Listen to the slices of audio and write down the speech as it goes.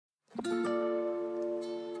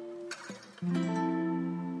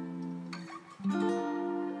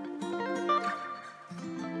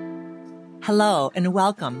Hello and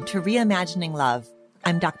welcome to Reimagining Love.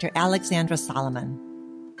 I'm Dr. Alexandra Solomon.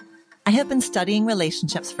 I have been studying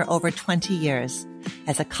relationships for over 20 years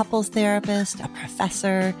as a couples therapist, a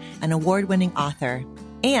professor, an award-winning author,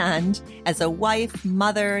 and as a wife,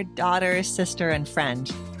 mother, daughter, sister, and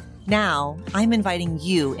friend. Now, I'm inviting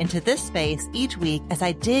you into this space each week as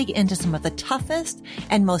I dig into some of the toughest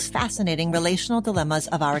and most fascinating relational dilemmas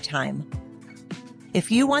of our time.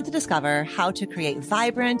 If you want to discover how to create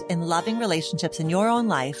vibrant and loving relationships in your own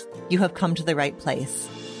life, you have come to the right place.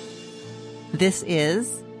 This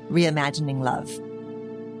is Reimagining Love.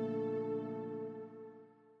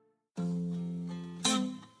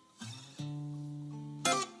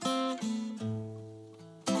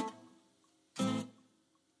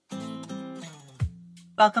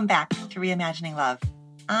 Welcome back to Reimagining Love.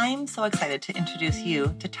 I'm so excited to introduce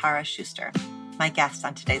you to Tara Schuster, my guest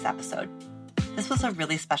on today's episode. This was a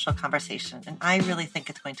really special conversation, and I really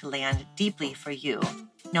think it's going to land deeply for you,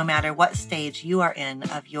 no matter what stage you are in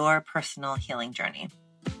of your personal healing journey.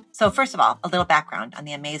 So first of all, a little background on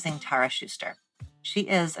the amazing Tara Schuster. She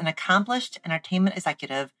is an accomplished entertainment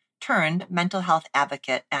executive turned mental health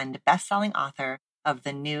advocate and best-selling author of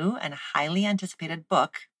the new and highly anticipated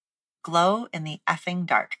book, Glow in the Effing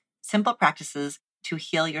Dark: Simple Practices to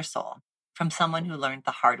Heal Your Soul, from someone who learned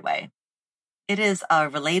the hard way. It is a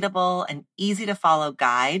relatable and easy to follow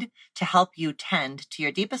guide to help you tend to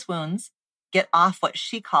your deepest wounds, get off what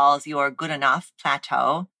she calls your good enough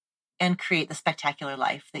plateau, and create the spectacular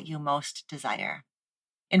life that you most desire.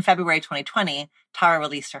 In February 2020, Tara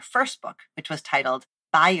released her first book, which was titled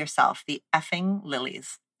Buy Yourself the Effing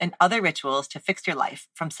Lilies and Other Rituals to Fix Your Life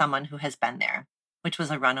from Someone Who Has Been There, which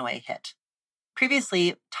was a runaway hit.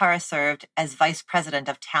 Previously, Tara served as Vice President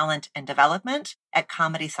of Talent and Development at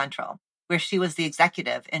Comedy Central, where she was the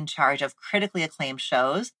executive in charge of critically acclaimed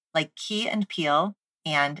shows like Key and Peele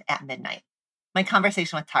and At Midnight. My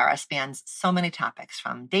conversation with Tara spans so many topics,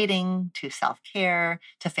 from dating to self-care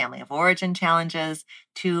to family of origin challenges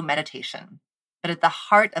to meditation. But at the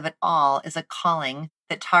heart of it all is a calling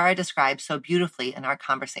that Tara describes so beautifully in our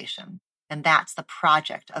conversation, and that's the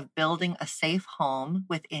project of building a safe home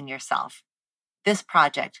within yourself. This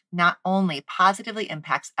project not only positively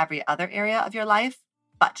impacts every other area of your life,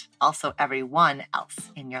 but also everyone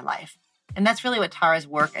else in your life. And that's really what Tara's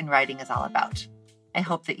work and writing is all about. I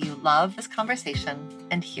hope that you love this conversation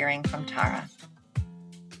and hearing from Tara.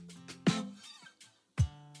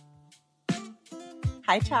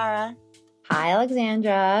 Hi, Tara. Hi,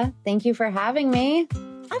 Alexandra. Thank you for having me.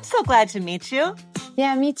 I'm so glad to meet you.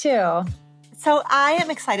 Yeah, me too. So I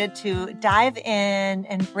am excited to dive in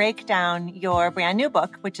and break down your brand new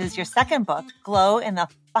book, which is your second book, Glow in the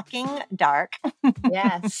Fucking Dark.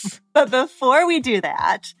 Yes. But before we do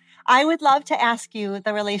that, I would love to ask you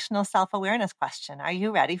the relational self-awareness question. Are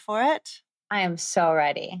you ready for it? I am so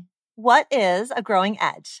ready. What is a growing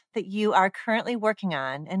edge that you are currently working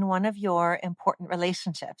on in one of your important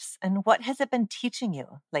relationships? And what has it been teaching you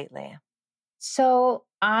lately? So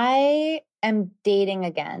I am dating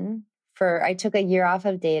again. I took a year off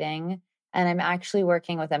of dating, and I'm actually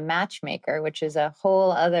working with a matchmaker, which is a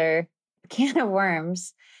whole other can of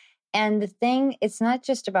worms. And the thing, it's not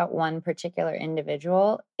just about one particular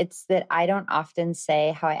individual. It's that I don't often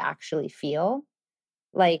say how I actually feel.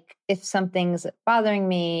 Like if something's bothering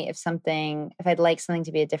me, if I'd like something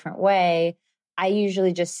to be a different way, I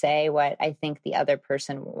usually just say what I think the other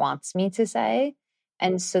person wants me to say.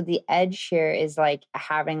 And so the edge here is like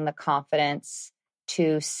having the confidence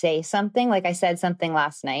to say something. Like I said something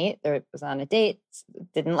last night, I was on a date,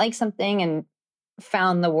 didn't like something, and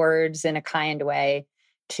found the words in a kind way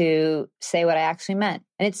to say what I actually meant.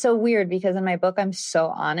 And it's so weird because in my book, I'm so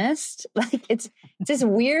honest. Like it's this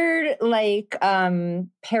weird,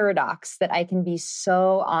 paradox that I can be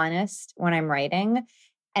so honest when I'm writing.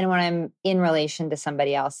 And when I'm in relation to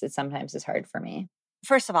somebody else, it sometimes is hard for me.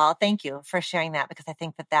 First of all, thank you for sharing that, because I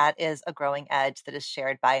think that is a growing edge that is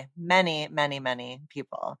shared by many, many, many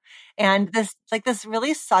people. And this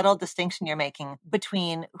really subtle distinction you're making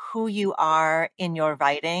between who you are in your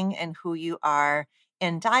writing and who you are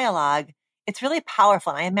in dialogue, it's really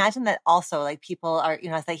powerful. And I imagine that also like people are,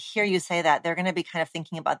 as they hear you say that, they're going to be kind of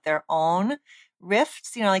thinking about their own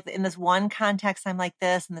rifts, like in this one context, I'm like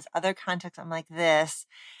this, in this other context, I'm like this.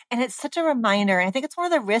 And it's such a reminder. And I think it's one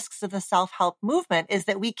of the risks of the self-help movement is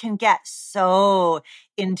that we can get so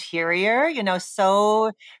interior,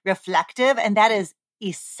 so reflective. And that is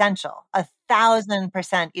essential,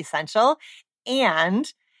 1,000% essential.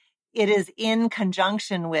 And it is in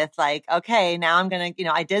conjunction with like, okay, now I'm going to,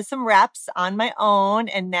 I did some reps on my own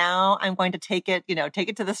and now I'm going to take it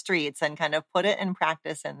to the streets and kind of put it in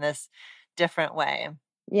practice in this different way.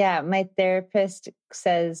 Yeah, my therapist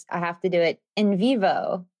says I have to do it in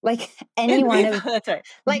vivo, like That's right.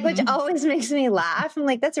 like, which always makes me laugh. I'm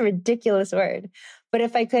like, that's a ridiculous word. But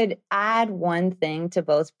if I could add one thing to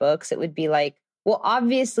both books, it would be like, well,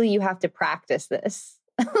 obviously you have to practice this.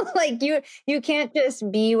 Like you can't just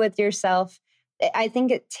be with yourself. I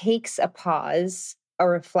think it takes a pause, a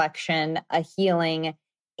reflection, a healing,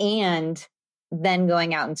 and then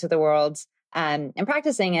going out into the world and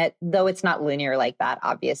practicing it, though it's not linear like that,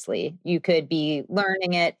 obviously. You could be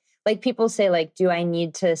learning it. Like people say, like, do I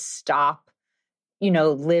need to stop,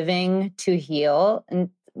 living to heal? And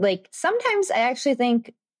like sometimes I actually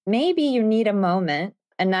think maybe you need a moment,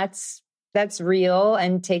 and that's real,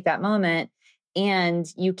 and take that moment. And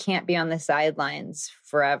you can't be on the sidelines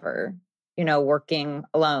forever, working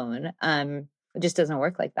alone. It just doesn't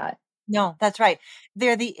work like that. No, that's right.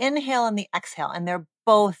 They're the inhale and the exhale, and they're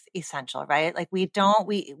both essential, right? Like we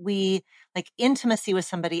like intimacy with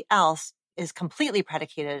somebody else is completely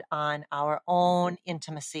predicated on our own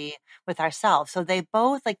intimacy with ourselves. So they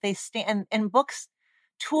both like they stand and books,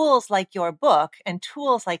 tools like your book and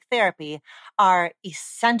tools like therapy are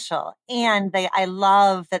essential. And I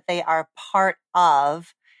love that they are part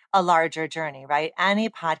of a larger journey, right? Any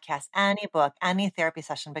podcast, any book, any therapy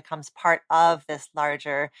session becomes part of this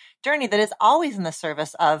larger journey that is always in the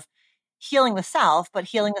service of healing the self, but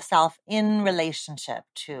healing the self in relationship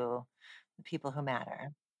to the people who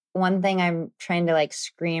matter. One thing I'm trying to like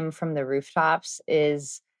scream from the rooftops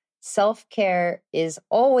is self-care is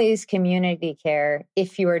always community care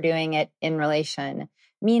if you are doing it in relation.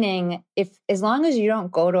 Meaning, as long as you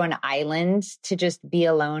don't go to an island to just be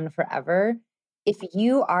alone forever, if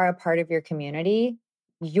you are a part of your community,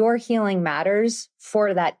 your healing matters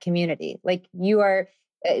for that community. Like we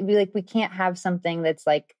can't have something that's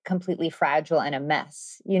like completely fragile and a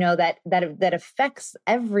mess, that affects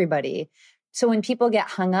everybody. So when people get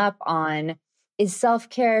hung up on, is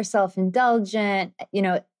self-care self-indulgent,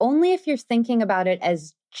 only if you're thinking about it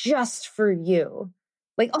as just for you.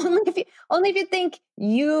 Like only if you think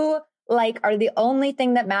you like are the only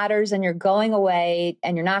thing that matters, and you're going away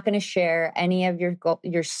and you're not going to share any of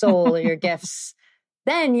your soul or your gifts,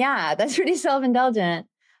 then yeah, that's pretty self-indulgent.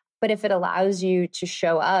 But if it allows you to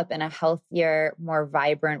show up in a healthier, more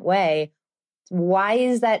vibrant way, why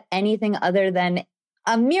is that anything other than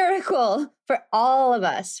a miracle for all of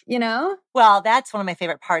us, Well, that's one of my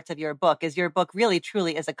favorite parts of your book is your book really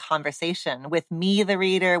truly is a conversation with me, the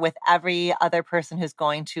reader, with every other person who's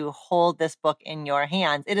going to hold this book in your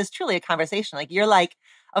hands. It is truly a conversation. Like you're like,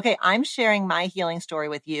 okay, I'm sharing my healing story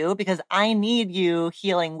with you because I need you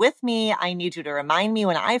healing with me. I need you to remind me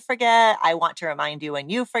when I forget. I want to remind you when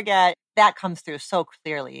you forget. That comes through so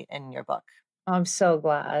clearly in your book. I'm so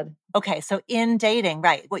glad. Okay, so in dating,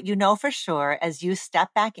 right, what you know for sure as you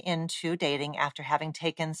step back into dating after having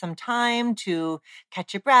taken some time to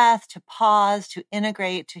catch your breath, to pause, to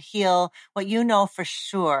integrate, to heal, what you know for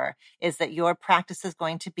sure is that your practice is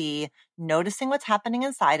going to be noticing what's happening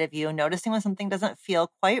inside of you, noticing when something doesn't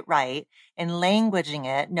feel quite right, and languaging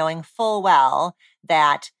it, knowing full well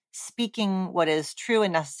that speaking what is true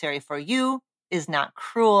and necessary for you is not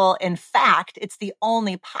cruel. In fact, it's the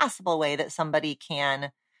only possible way that somebody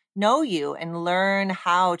can know you and learn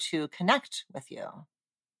how to connect with you.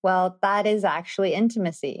 Well, that is actually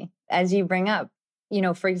intimacy, as you bring up.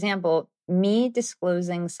 For example, me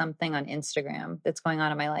disclosing something on Instagram that's going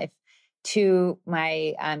on in my life to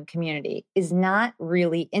my community is not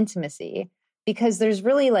really intimacy, because there's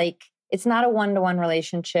really it's not a one-to-one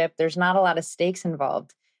relationship. There's not a lot of stakes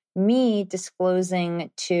involved. Me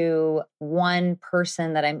disclosing to one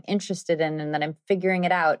person that I'm interested in and that I'm figuring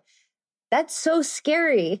it out, that's so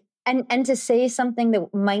scary. And to say something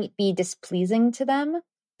that might be displeasing to them.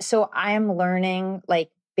 So I am learning,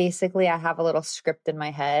 basically I have a little script in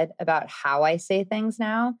my head about how I say things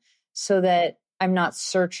now, so that I'm not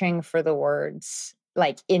searching for the words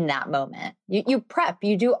in that moment. You prep,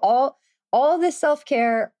 you do all this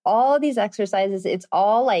self-care, all these exercises. It's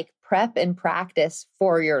all prep and practice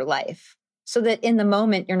for your life, so that in the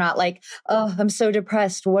moment you're not oh, I'm so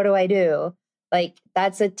depressed. What do I do?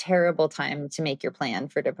 That's a terrible time to make your plan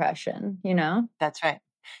for depression, That's right.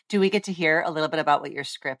 Do we get to hear a little bit about what your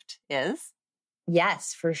script is?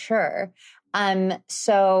 Yes, for sure.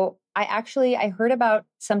 So I heard about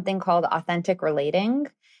something called authentic relating,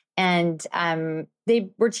 and they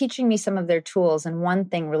were teaching me some of their tools. And one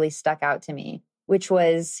thing really stuck out to me, which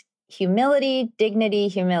was humility, dignity,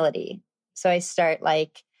 humility. So I start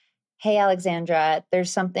hey, Alexandra,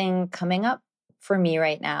 there's something coming up for me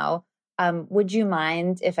right now. Would you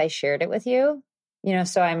mind if I shared it with you?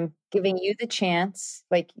 So I'm giving you the chance,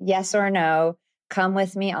 like yes or no, come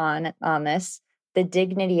with me on this. The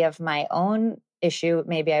dignity of my own issue,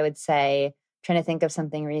 maybe I would say, trying to think of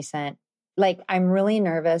something recent. Like, I'm really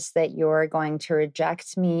nervous that you're going to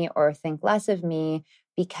reject me or think less of me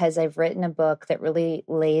because I've written a book that really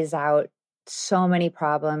lays out so many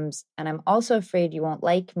problems. And I'm also afraid you won't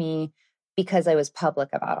like me because I was public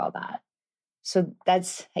about all that. So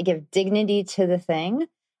I give dignity to the thing.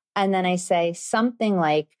 And then I say something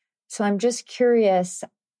like, so I'm just curious,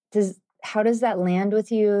 how does that land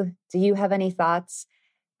with you? Do you have any thoughts?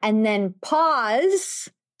 And then pause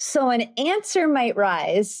so an answer might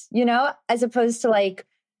rise, as opposed to like,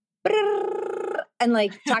 and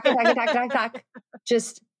like talk.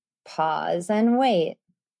 Just pause and wait.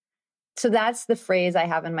 So that's the phrase I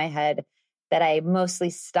have in my head that I mostly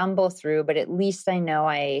stumble through, but at least I know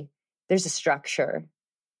there's a structure,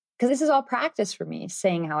 because this is all practice for me,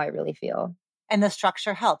 saying how I really feel. And the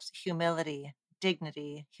structure helps. Humility,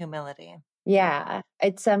 dignity, humility. Yeah.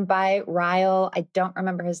 It's by Ryle. I don't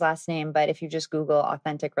remember his last name, but if you just Google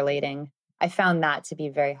authentic relating, I found that to be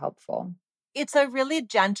very helpful. It's a really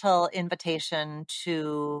gentle invitation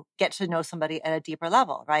to get to know somebody at a deeper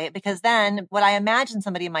level, right? Because then what I imagine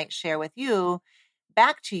somebody might share with you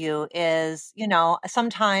back to you is,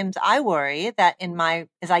 sometimes I worry that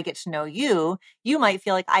as I get to know you, you might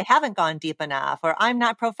feel like I haven't gone deep enough or I'm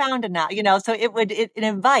not profound enough, so it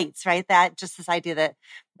invites, right? That just this idea that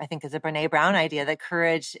I think is a Brene Brown idea that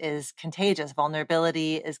courage is contagious,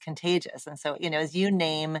 vulnerability is contagious. And so, as you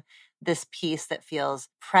name this piece that feels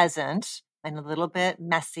present and a little bit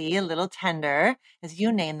messy, a little tender, as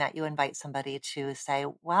you name that, you invite somebody to say,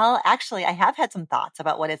 well, actually, I have had some thoughts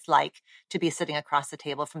about what it's like to be sitting across the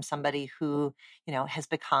table from somebody who, has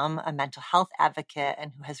become a mental health advocate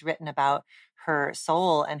and who has written about her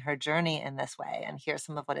soul and her journey in this way. And here's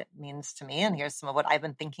some of what it means to me. And here's some of what I've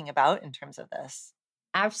been thinking about in terms of this.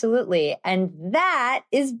 Absolutely. And that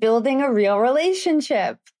is building a real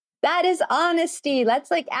relationship. That is honesty. That's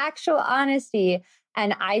like actual honesty.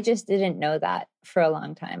 And I just didn't know that for a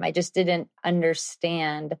long time. I just didn't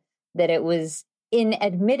understand that it was in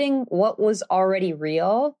admitting what was already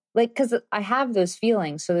real. Like, because I have those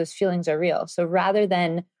feelings. So those feelings are real. So rather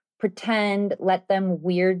than pretend, let them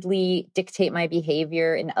weirdly dictate my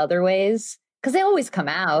behavior in other ways, because they always come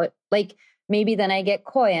out. Like, maybe then I get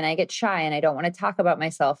coy and I get shy and I don't want to talk about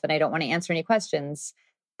myself and I don't want to answer any questions.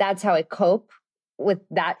 That's how I cope with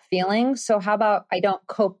that feeling. So how about I don't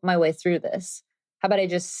cope my way through this? How about I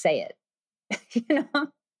just say it?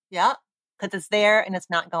 Yeah, because it's there and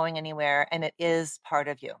it's not going anywhere and it is part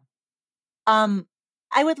of you.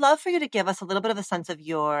 I would love for you to give us a little bit of a sense of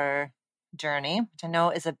your journey, which I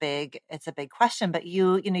know is it's a big question, but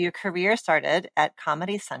your career started at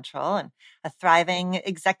Comedy Central and a thriving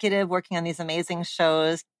executive working on these amazing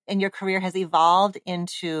shows. And your career has evolved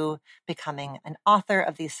into becoming an author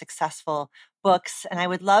of these successful books. And I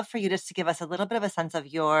would love for you just to give us a little bit of a sense of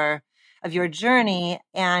your journey.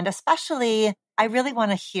 And especially, I really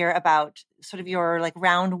want to hear about sort of your like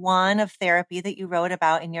round one of therapy that you wrote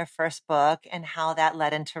about in your first book and how that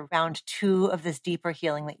led into round two of this deeper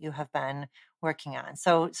healing that you have been working on.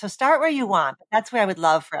 So start where you want, but that's where I would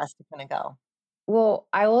love for us to kind of go. Well,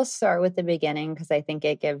 I will start with the beginning because I think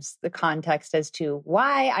it gives the context as to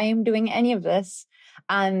why I am doing any of this,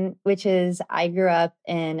 which is I grew up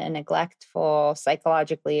in a neglectful,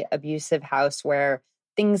 psychologically abusive house where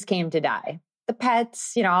things came to die. The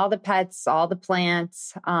pets, all the pets, all the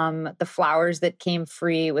plants, the flowers that came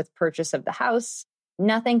free with purchase of the house,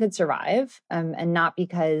 nothing could survive. And not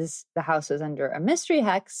because the house was under a mystery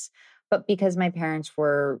hex, but because my parents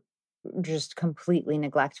were just completely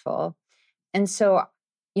neglectful. And so,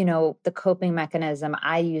 the coping mechanism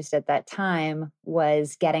I used at that time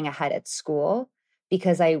was getting ahead at school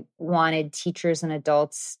because I wanted teachers and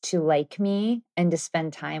adults to like me and to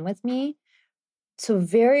spend time with me. So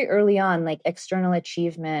very early on, like external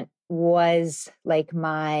achievement was like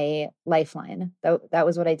my lifeline. That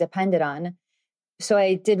was what I depended on. So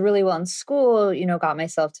I did really well in school, got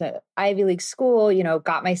myself to Ivy League school,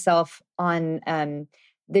 got myself on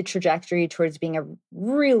the trajectory towards being a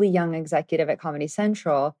really young executive at Comedy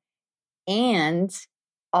Central. And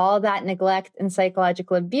all that neglect and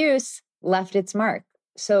psychological abuse left its mark.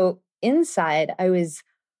 So inside, I was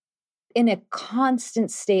in a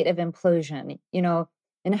constant state of implosion.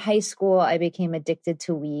 In high school, I became addicted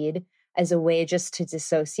to weed as a way just to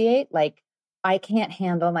dissociate. Like, I can't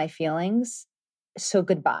handle my feelings. So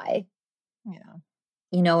goodbye. Yeah.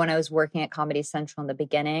 When I was working at Comedy Central in the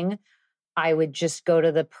beginning, I would just go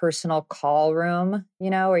to the personal call room,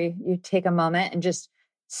 where you take a moment and just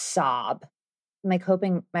sob. My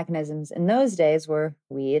coping mechanisms in those days were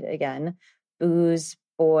weed again, booze,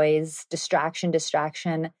 boys, distraction,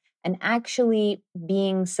 and actually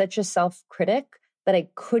being such a self-critic that I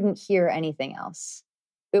couldn't hear anything else.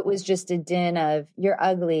 It was just a din of, you're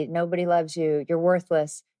ugly, nobody loves you, you're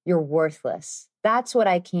worthless, you're worthless. That's what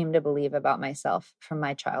I came to believe about myself from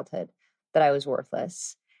my childhood, that I was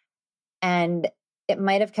worthless. And it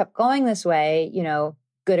might have kept going this way,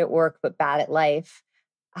 good at work, but bad at life,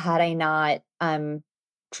 had I not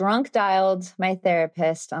drunk dialed my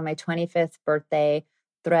therapist on my 25th birthday,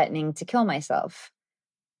 threatening to kill myself.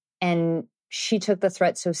 And she took the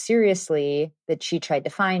threat so seriously that she tried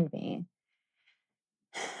to find me.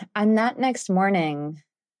 And that next morning,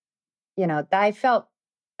 I felt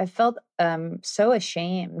so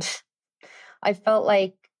ashamed. I felt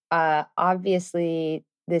like, obviously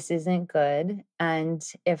this isn't good. And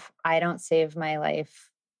if I don't save my life,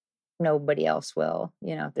 nobody else will.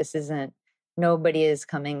 Nobody is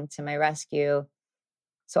coming to my rescue.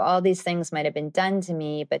 So all these things might have been done to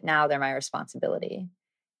me, but now they're my responsibility.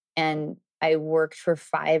 And I worked for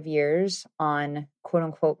 5 years on quote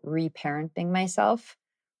unquote reparenting myself,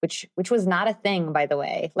 which was not a thing, by the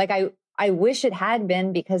way. Like I wish it had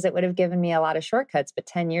been, because it would have given me a lot of shortcuts. But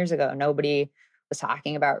 10 years ago, nobody was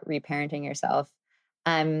talking about reparenting yourself.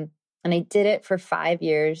 And I did it for 5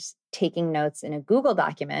 years, taking notes in a Google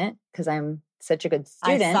document because I'm such a good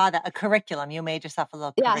student. I saw that, a curriculum. You made yourself a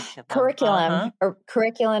little curriculum. Curriculum, or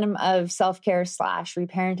curriculum of self-care /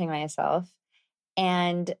 reparenting myself.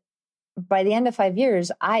 And by the end of 5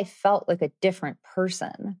 years, I felt like a different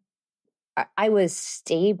person. I was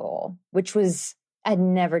stable, which was, I'd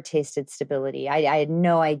never tasted stability. I had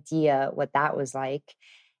no idea what that was like.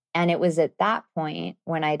 And it was at that point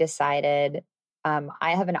when I decided, I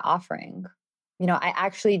have an offering. I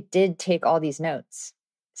actually did take all these notes.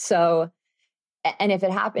 So, and if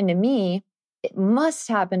it happened to me, it must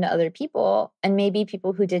happen to other people, and maybe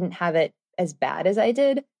people who didn't have it as bad as I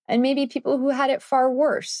did, and maybe people who had it far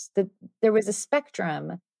worse, that there was a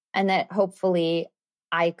spectrum, and that hopefully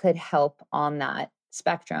I could help on that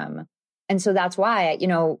spectrum. And so that's why,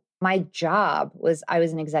 my job was, I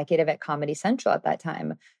was an executive at Comedy Central at that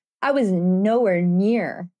time. I was nowhere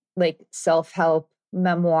near like self-help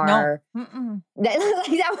memoir. No.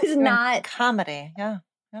 That was not comedy. Yeah.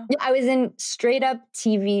 I was in straight up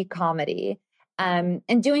TV comedy, and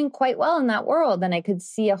doing quite well in that world. And I could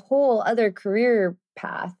see a whole other career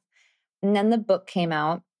path. And then the book came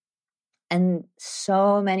out, and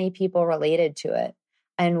so many people related to it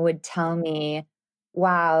and would tell me,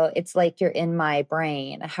 wow, it's like you're in my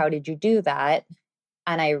brain. How did you do that?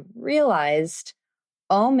 And I realized,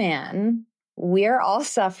 oh man, we're all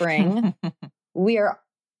suffering. We are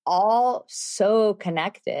all so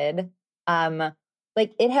connected.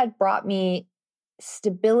 Like it had brought me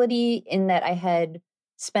stability in that I had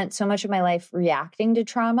spent so much of my life reacting to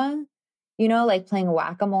trauma, like playing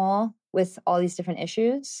whack-a-mole with all these different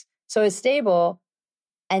issues. So I was stable.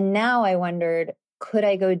 And now I wondered, could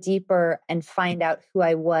I go deeper and find out who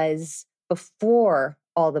I was before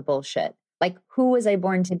all the bullshit? Like, who was I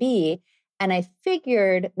born to be? And I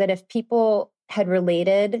figured that if people had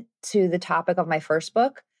related to the topic of my first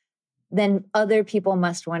book, then other people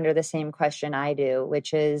must wonder the same question I do,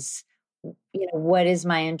 which is, what is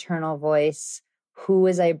my internal voice? Who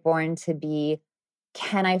was I born to be?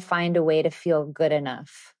 Can I find a way to feel good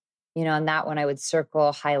enough? And that one I would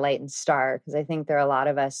circle, highlight, and star, because I think there are a lot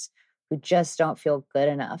of us who just don't feel good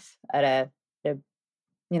enough at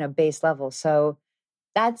a base level. So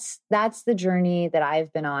that's the journey that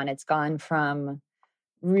I've been on. It's gone from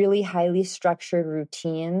really highly structured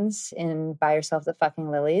routines in Buy Yourself the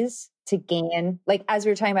Fucking Lilies to gain, like as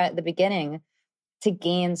we were talking about at the beginning, to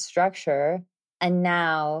gain structure. And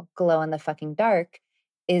now Glow in the Fucking Dark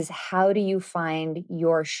is, how do you find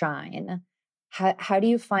your shine? How do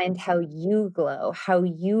you find how you glow, how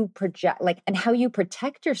you project, and how you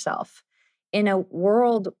protect yourself in a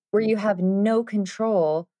world where you have no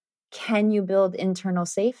control? Can you build internal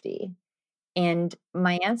safety? And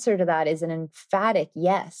my answer to that is an emphatic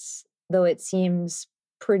yes, though it seems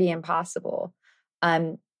pretty impossible.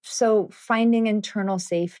 So finding internal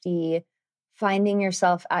safety, finding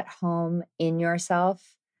yourself at home in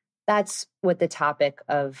yourself, that's what the topic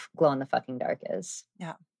of Glow in the Fucking Dark is.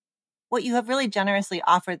 Yeah. What you have really generously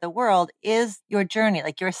offered the world is your journey,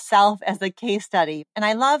 like yourself as a case study. And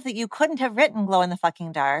I love that you couldn't have written Glow in the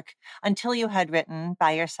Fucking Dark until you had written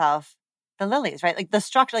Buy Yourself the Lilies, right? Like the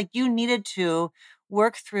structure, like you needed to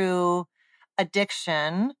work through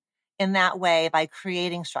addiction in that way by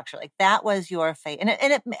creating structure. Like that was your fate.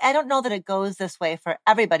 I don't know that it goes this way for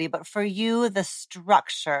everybody, but for you, the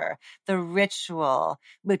structure, the ritual,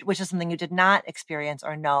 which is something you did not experience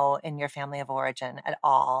or know in your family of origin at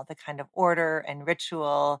all, the kind of order and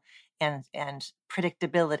ritual and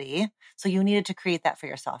predictability. So you needed to create that for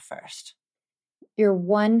yourself first. You're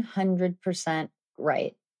 100%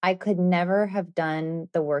 right. I could never have done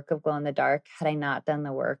the work of glow in the dark had I not done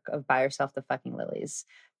the work of buy yourself the fucking lilies,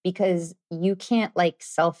 because you can't like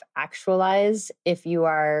self actualize if you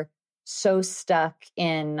are so stuck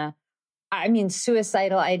in, I mean,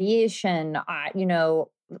 suicidal ideation,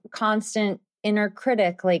 constant inner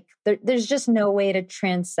critic. Like there's just no way to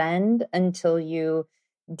transcend until you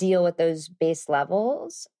deal with those base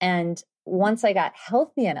levels. And once I got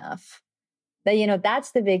healthy enough, that,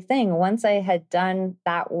 that's the big thing. Once I had done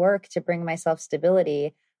that work to bring myself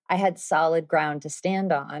stability, I had solid ground to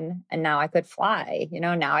stand on. And now I could fly,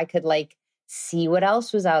 now I could like see what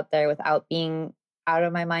else was out there without being out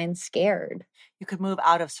of my mind scared. You could move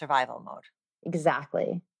out of survival mode.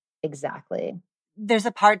 Exactly. Exactly. There's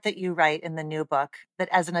a part that you write in the new book that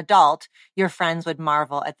as an adult, your friends would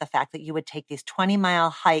marvel at the fact that you would take these 20-mile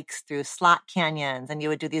hikes through slot canyons and you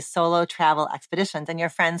would do these solo travel expeditions, and your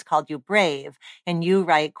friends called you brave. And you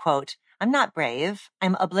write, quote, "I'm not brave.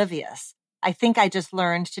 I'm oblivious. I think I just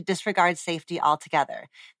learned to disregard safety altogether.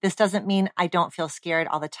 This doesn't mean I don't feel scared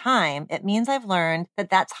all the time. It means I've learned that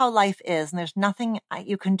that's how life is and there's nothing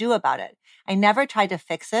you can do about it. I never tried to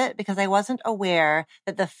fix it because I wasn't aware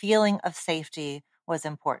that the feeling of safety was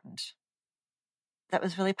important." That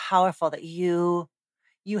was really powerful, that you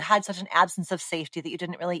had such an absence of safety that you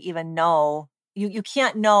didn't really even know. You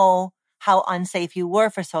can't know how unsafe you were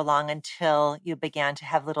for so long until you began to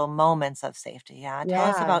have little moments of safety. Yeah. Tell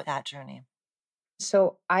us Yeah. about that journey.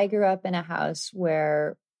 So I grew up in a house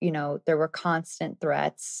where, there were constant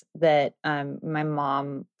threats that my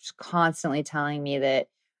mom was constantly telling me that,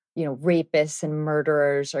 rapists and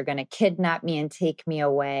murderers are going to kidnap me and take me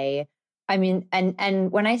away. I mean,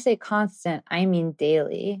 and when I say constant, I mean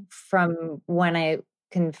daily. From when I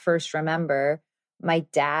can first remember, my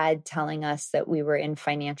dad telling us that we were in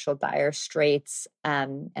financial dire straits,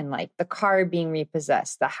 and like the car being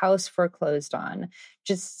repossessed, the house foreclosed on,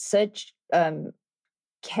 just such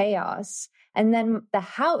chaos. And then the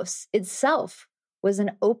house itself was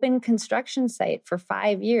an open construction site for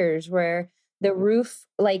 5 years where the roof,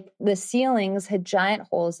 like the ceilings had giant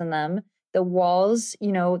holes in them. The walls,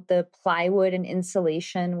 the plywood and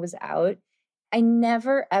insulation was out. I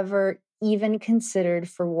never, ever even considered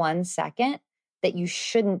for 1 second that you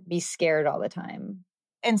shouldn't be scared all the time.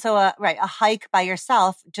 And so, right, a hike by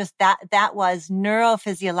yourself, just that was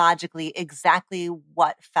neurophysiologically exactly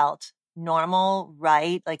what felt normal,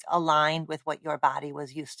 right? Like aligned with what your body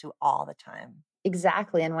was used to all the time.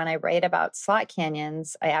 Exactly. And when I write about slot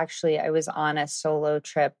canyons, I was on a solo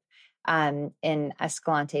trip in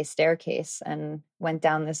Escalante Staircase and went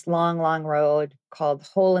down this long, long road called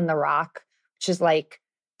Hole in the Rock, which is like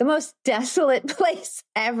the most desolate place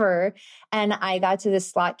ever. And I got to this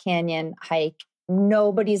slot canyon hike.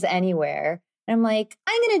 Nobody's anywhere. And I'm like,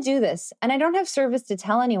 I'm going to do this. And I don't have service to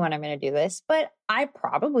tell anyone I'm going to do this, but I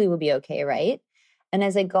probably will be okay, right? And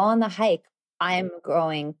as I go on the hike, I'm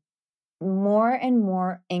growing more and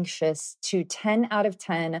more anxious to 10 out of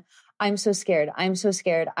 10. I'm so scared. I'm so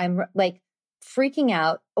scared. I'm like freaking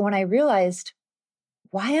out when I realized,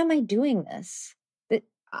 why am I doing this? That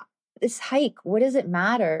this hike, what does it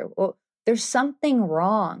matter? Well, there's something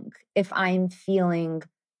wrong if I'm feeling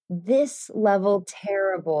this level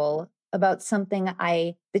terrible about something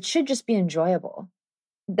that should just be enjoyable.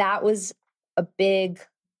 That was a big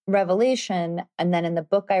revelation. And then in the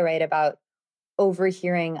book I write about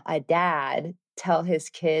overhearing a dad tell his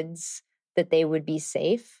kids that they would be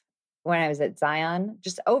safe when I was at Zion,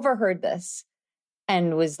 just overheard this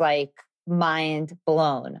and was like mind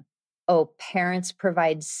blown. Oh, parents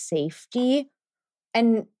provide safety.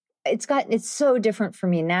 And it's so different for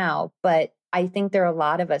me now, but I think there are a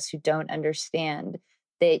lot of us who don't understand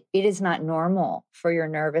that it is not normal for your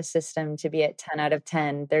nervous system to be at 10 out of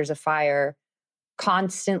 10. There's a fire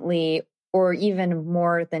constantly, or even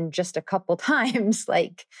more than just a couple times.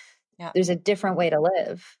 Like, Yeah. there's a different way to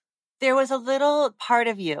live. There was a little part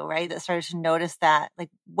of you, right, that started to notice that, like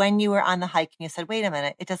when you were on the hike and you said, wait a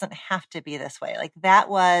minute, it doesn't have to be this way. Like that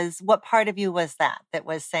was, what part of you was that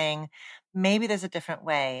was saying, maybe there's a different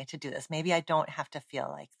way to do this. Maybe I don't have to feel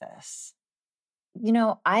like this.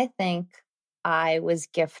 I think I was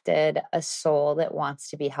gifted a soul that wants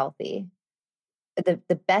to be healthy.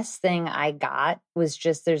 The best thing I got was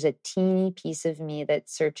just there's a teeny piece of me that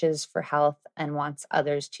searches for health and wants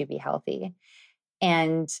others to be healthy.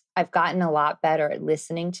 And I've gotten a lot better at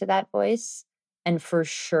listening to that voice. And for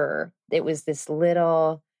sure, it was this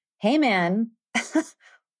little, hey, man,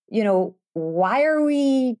 why are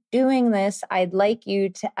we doing this? I'd like you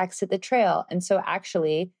to exit the trail. And so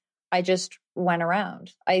actually, I just went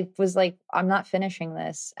around. I was like, I'm not finishing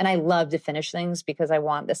this. And I love to finish things because I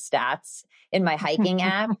want the stats in my hiking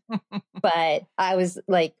app. But I was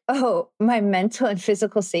like, oh, my mental and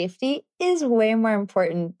physical safety is way more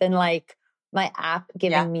important than like my app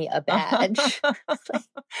giving me a badge.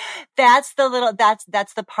 That's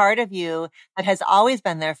the part of you that has always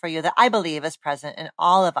been there for you that I believe is present in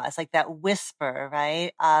all of us, like that whisper,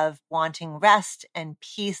 right, of wanting rest and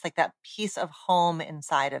peace, like that piece of home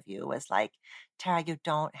inside of you was like, Tara, you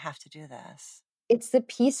don't have to do this. It's the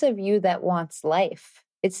piece of you that wants life.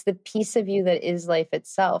 It's the piece of you that is life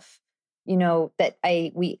itself, that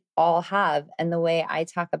we all have. And the way I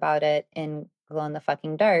talk about it in Glow in the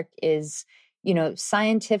Fucking Dark is,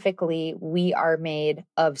 scientifically, we are made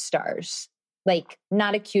of stars. Like,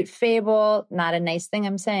 not a cute fable, not a nice thing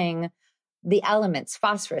I'm saying. The elements,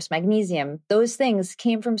 phosphorus, magnesium, those things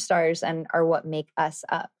came from stars and are what make us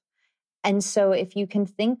up. And so if you can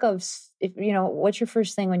think of, what's your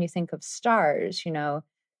first thing when you think of stars,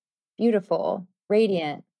 beautiful,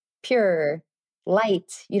 radiant, pure,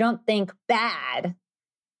 light, you don't think bad.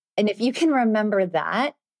 And if you can remember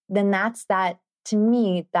that, then to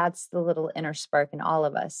me, that's the little inner spark in all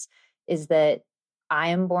of us, is that I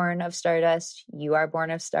am born of stardust. You are born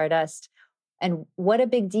of stardust. And what a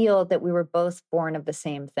big deal that we were both born of the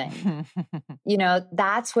same thing.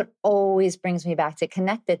 That's what always brings me back to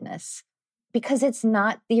connectedness, because it's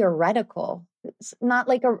not theoretical. It's not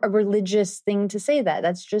like a religious thing to say that.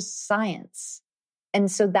 That's just science.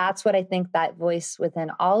 And so that's what I think that voice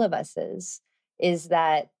within all of us is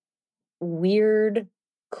that weird,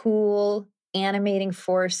 cool, animating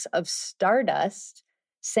force of stardust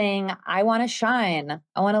saying, I want to shine.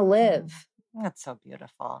 I want to live. That's so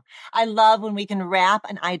beautiful. I love when we can wrap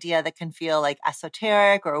an idea that can feel like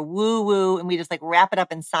esoteric or woo-woo, and we just like wrap it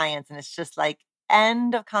up in science, and it's just like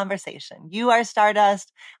end of conversation. You are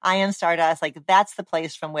stardust. I am stardust. Like that's the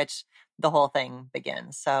place from which the whole thing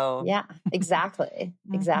begins. So yeah, exactly.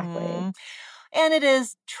 Exactly. And it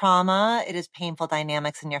is trauma. It is painful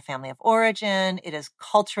dynamics in your family of origin. It is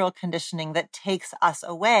cultural conditioning that takes us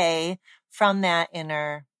away from that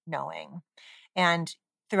inner knowing. And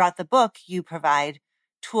throughout the book, you provide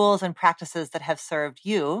tools and practices that have served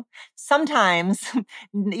you, sometimes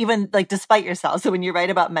even like despite yourself. So when you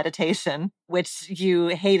write about meditation, which you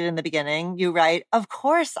hated in the beginning, you write, of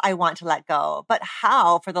course I want to let go, but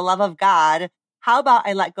how, for the love of God? How about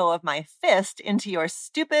I let go of my fist into your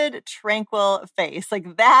stupid, tranquil face?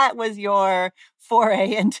 Like that was your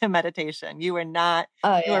foray into meditation. You were not,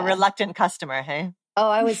 you were a reluctant customer, hey? Oh,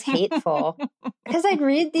 I was hateful because I'd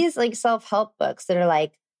read these like self-help books that are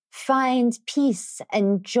like, find peace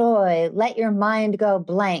and joy, let your mind go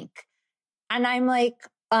blank. And I'm like,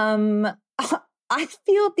 I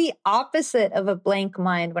feel the opposite of a blank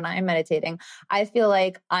mind when I'm meditating. I feel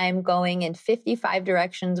like I'm going in 55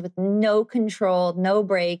 directions with no control, no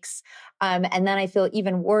breaks. And then I feel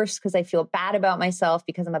even worse because I feel bad about myself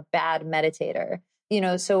because I'm a bad meditator.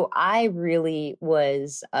 So I really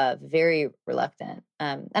was very reluctant.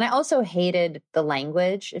 And I also hated the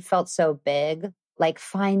language. It felt so big, like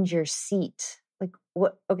find your seat. Like,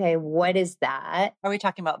 what? Okay, what is that? Are we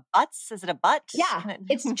talking about butts? Is it a butt? Yeah,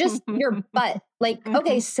 it's just your butt. Like,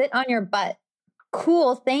 okay, sit on your butt.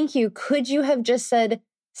 Cool, thank you. Could you have just said,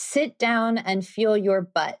 sit down and feel your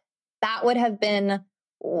butt? That would have been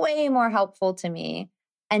way more helpful to me.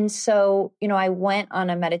 And so, I went on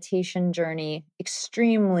a meditation journey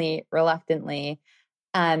extremely reluctantly.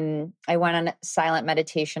 I went on a silent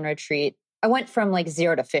meditation retreat. I went from like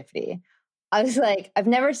 0 to 50. I was like, I've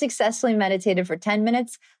never successfully meditated for 10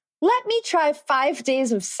 minutes. Let me try 5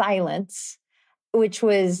 days of silence, which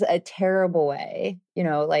was a terrible way.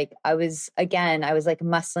 Like I was like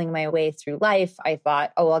muscling my way through life. I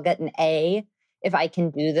thought, oh, I'll get an A if I can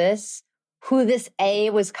do this. Who this A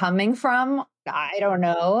was coming from, I don't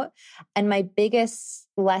know. And my biggest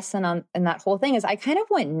lesson in that whole thing is I kind of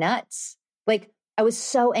went nuts. Like I was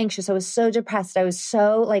so anxious. I was so depressed. I was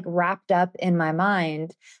so like wrapped up in my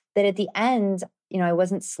mind that at the end, I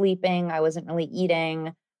wasn't sleeping. I wasn't really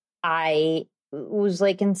eating. I was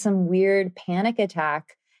like in some weird panic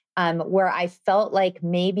attack where I felt like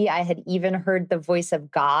maybe I had even heard the voice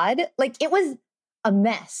of God. Like it was a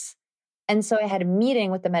mess. And so I had a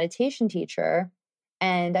meeting with the meditation teacher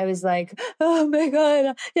and I was like, oh my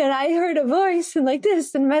God, and I heard a voice and like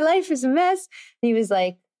this and my life is a mess. And he was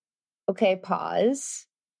like, okay, pause.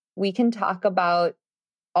 We can talk about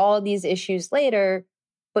all these issues later,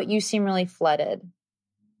 but you seem really flooded.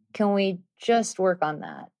 Can we just work on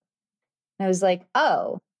that? And I was like,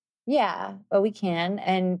 oh, yeah, well, we can.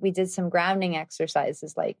 And we did some grounding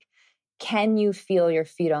exercises like, can you feel your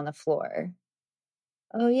feet on the floor?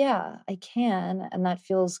 Oh, yeah, I can. And that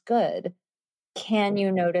feels good. Can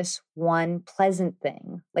you notice one pleasant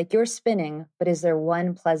thing? Like you're spinning, but is there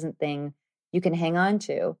one pleasant thing you can hang on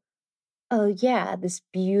to? Oh, yeah, this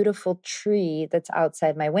beautiful tree that's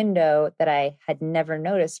outside my window that I had never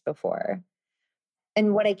noticed before.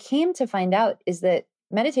 And what I came to find out is that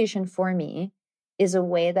meditation for me is a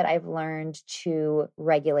way that I've learned to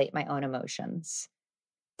regulate my own emotions,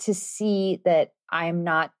 to see that I'm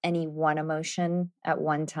not any one emotion at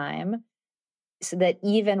one time, so that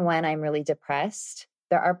even when I'm really depressed,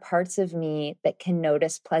 there are parts of me that can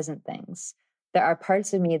notice pleasant things. There are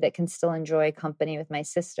parts of me that can still enjoy company with my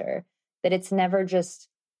sister. That it's never just,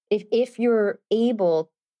 if you're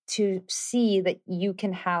able to see that you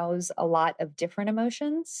can house a lot of different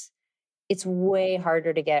emotions, it's way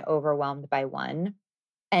harder to get overwhelmed by one.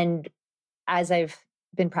 And as I've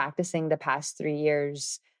been practicing the past 3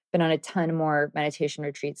 years, been on a ton more meditation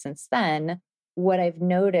retreats since then, what I've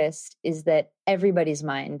noticed is that everybody's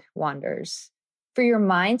mind wanders. For your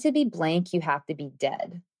mind to be blank, you have to be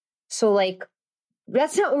dead. So, like,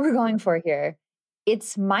 that's not what we're going for here.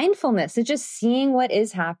 It's mindfulness. It's just seeing what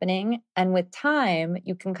is happening. And with time,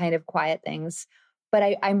 you can kind of quiet things.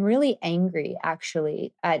 But I'm really angry,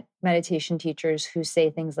 actually, at meditation teachers who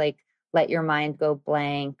say things like, let your mind go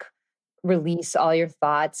blank, release all your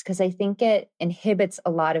thoughts, because I think it inhibits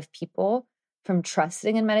a lot of people from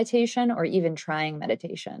trusting in meditation or even trying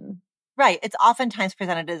meditation. Right. It's oftentimes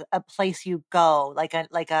presented as a place you go, like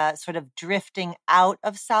a sort of drifting out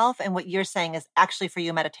of self. And what you're saying is actually for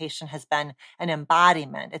you, meditation has been an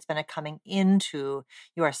embodiment. It's been a coming into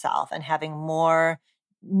yourself and having more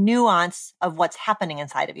nuance of what's happening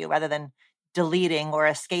inside of you rather than deleting or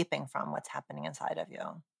escaping from what's happening inside of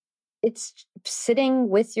you. It's sitting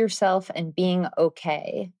with yourself and being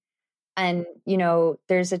okay. And,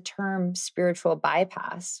 there's a term spiritual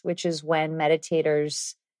bypass, which is when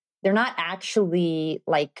meditators, they're not actually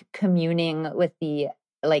like communing with the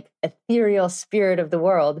like ethereal spirit of the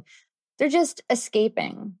world. They're just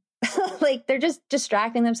escaping. Like they're just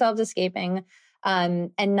distracting themselves, escaping,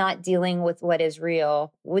 and not dealing with what is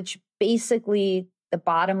real, which basically the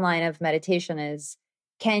bottom line of meditation is,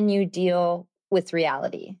 can you deal with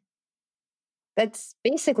reality? That's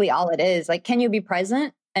basically all it is. Like, can you be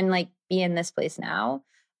present and like be in this place now?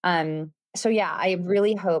 So yeah, I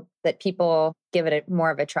really hope that people give it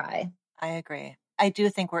more of a try. I agree. I do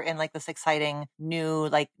think we're in like this exciting new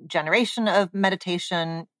like generation of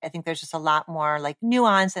meditation. I think there's just a lot more like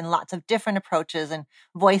nuance and lots of different approaches and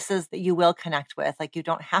voices that you will connect with. Like you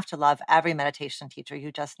don't have to love every meditation teacher.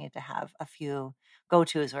 You just need to have a few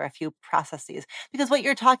go-tos or a few processes. Because what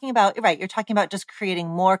you're talking about, right, you're talking about just creating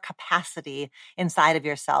more capacity inside of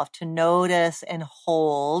yourself to notice and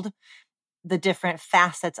hold the different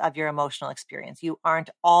facets of your emotional experience. You aren't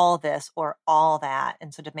all this or all that.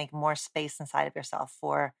 And so to make more space inside of yourself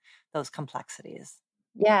for those complexities.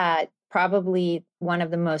 Yeah, probably one of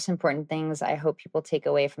the most important things I hope people take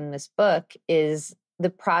away from this book is the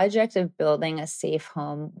project of building a safe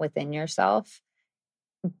home within yourself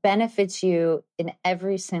benefits you in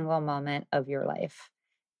every single moment of your life.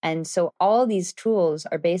 And so all these tools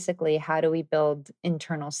are basically, how do we build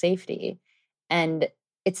internal safety? And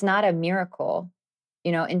it's not a miracle.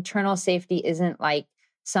 Internal safety isn't like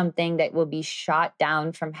something that will be shot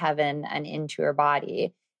down from heaven and into your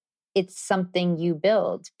body. It's something you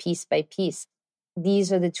build piece by piece.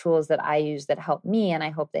 These are the tools that I use that help me, and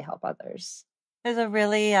I hope they help others. There's a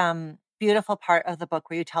really beautiful part of the book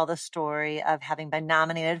where you tell the story of having been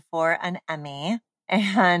nominated for an Emmy.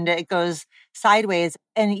 And it goes sideways.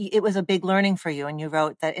 And it was a big learning for you. And you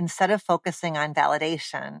wrote that instead of focusing on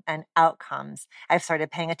validation and outcomes, I've started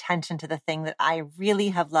paying attention to the thing that I really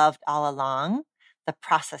have loved all along, the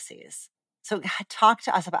processes. So talk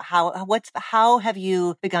to us about how have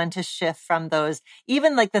you begun to shift from those,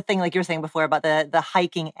 even like the thing, like you were saying before about the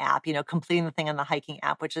hiking app, completing the thing on the hiking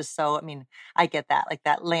app, which is so, I mean, I get that, like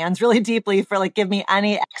that lands really deeply for like, give me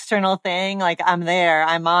any external thing. Like I'm there,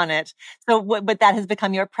 I'm on it. So but that has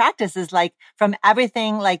become your practice is like from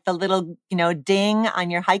everything, like the little, ding on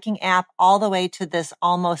your hiking app all the way to this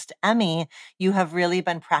almost Emmy, you have really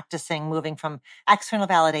been practicing moving from external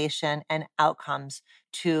validation and outcomes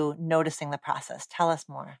to noticing the process. Tell us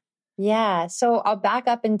more. Yeah. So I'll back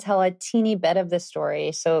up and tell a teeny bit of the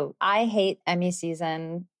story. So I hate Emmy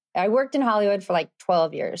season. I worked in Hollywood for like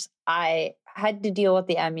 12 years. I had to deal with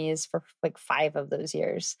the Emmys for like 5 of those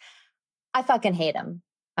years. I fucking hate them.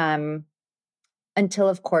 Until,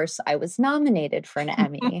 of course, I was nominated for an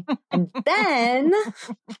Emmy. And then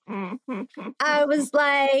I was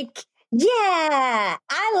like, yeah,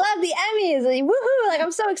 I love the Emmys. Like, woohoo. Like,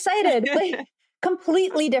 I'm so excited. Like,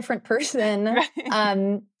 completely different person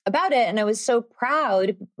about it. And I was so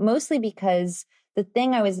proud, mostly because the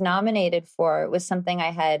thing I was nominated for was something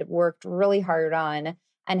I had worked really hard on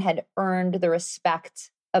and had earned the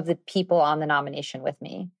respect of the people on the nomination with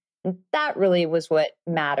me. And that really was what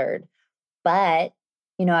mattered. But,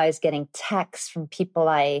 I was getting texts from people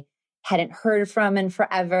I hadn't heard from in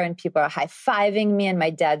forever, and people are high-fiving me, and my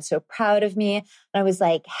dad's so proud of me. And I was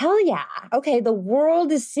like, hell yeah. Okay, the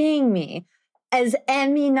world is seeing me as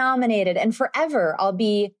Emmy nominated, and forever I'll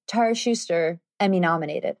be Tara Schuster Emmy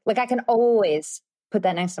nominated. Like, I can always put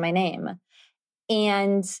that next to my name.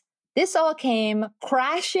 And this all came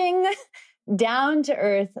crashing down to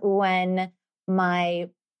earth when my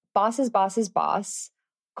boss's boss's boss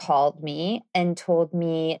called me and told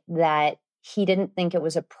me that he didn't think it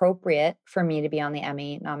was appropriate for me to be on the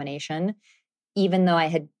Emmy nomination, even though I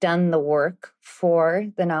had done the work for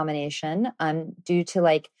the nomination, due to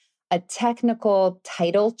like a technical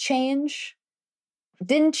title change.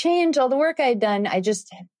 Didn't change all the work I'd done. I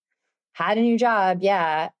just had a new job.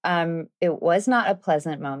 Yeah. It was not a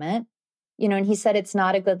pleasant moment, and he said, it's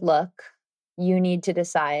not a good look. You need to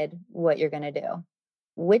decide what you're going to do,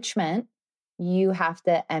 which meant you have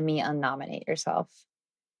to Emmy unnominate yourself.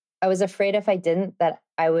 I was afraid if I didn't, that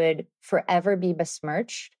I would forever be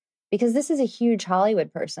besmirched, because this is a huge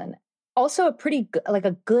Hollywood person, also a pretty like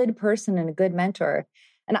a good person and a good mentor.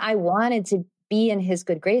 And I wanted to be in his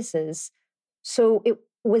good graces. So it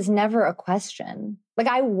was never a question. Like,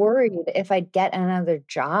 I worried if I'd get another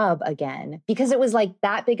job again, because it was like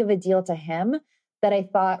that big of a deal to him that I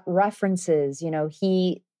thought references,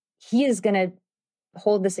 he is going to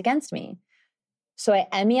hold this against me. So I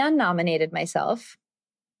Emmy unnominated myself.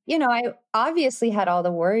 I obviously had all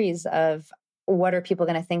the worries of, what are people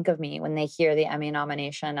going to think of me when they hear the Emmy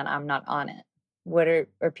nomination and I'm not on it? What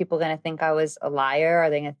are people going to think I was a liar? Are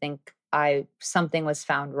they going to think something was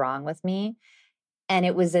found wrong with me? And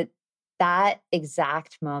it was at that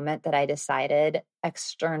exact moment that I decided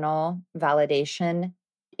external validation,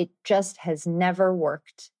 it just has never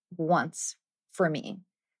worked once for me.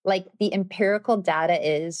 Like, the empirical data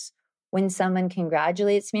is, when someone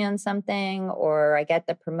congratulates me on something, or I get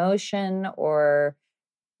the promotion or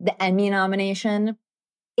the Emmy nomination,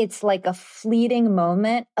 it's like a fleeting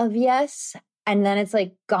moment of yes. And then it's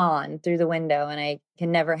like gone through the window and I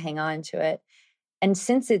can never hang on to it. And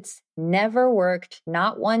since it's never worked,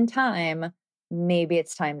 not one time, maybe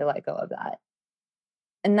it's time to let go of that.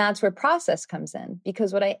 And that's where process comes in,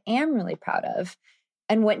 because what I am really proud of,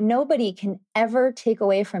 and what nobody can ever take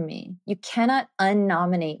away from me, you cannot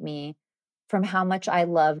unnominate me from how much I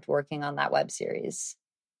loved working on that web series.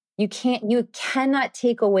 You cannot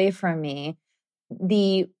take away from me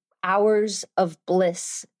the hours of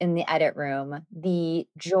bliss in the edit room, the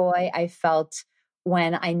joy I felt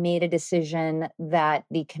when I made a decision that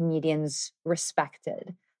the comedians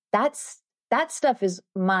respected. That stuff is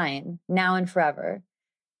mine now and forever.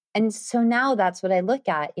 And so now that's what I look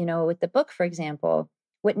at, with the book, for example.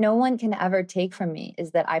 What no one can ever take from me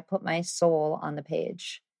is that I put my soul on the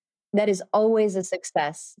page. That is always a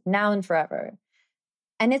success now and forever.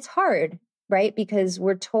 And it's hard, right? Because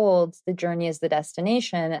we're told the journey is the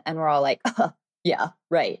destination, and we're all like, oh, yeah,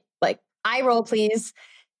 right. Like, eye roll, please.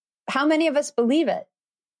 How many of us believe it?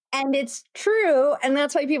 And it's true. And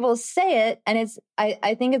that's why people say it. And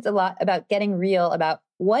I think it's a lot about getting real about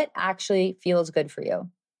what actually feels good for you.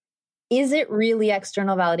 Is it really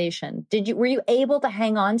external validation? Were you able to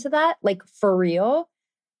hang on to that, like, for real?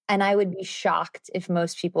 And I would be shocked if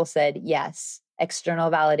most people said, yes,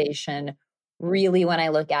 external validation really, when I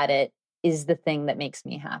look at it, is the thing that makes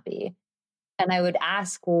me happy. And I would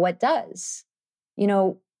ask, well, what does?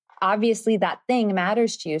 Obviously that thing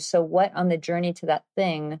matters to you. So what on the journey to that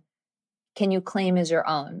thing can you claim as your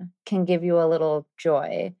own, can give you a little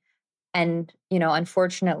joy? And,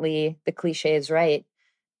 unfortunately, the cliche is right.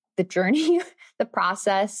 The journey, the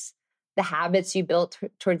process, the habits you built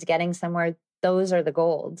towards getting somewhere, those are the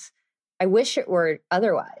golds. I wish it were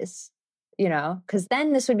otherwise, because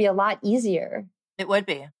then this would be a lot easier. It would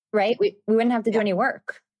be. Right? We wouldn't have to do any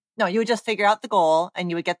work. No, you would just figure out the goal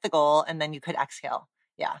and you would get the goal and then you could exhale.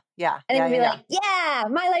 Yeah. Yeah. And then you'd be like, yeah,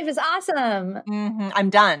 my life is awesome. Mm-hmm.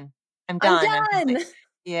 I'm done. I'm done.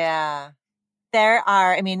 Yeah. There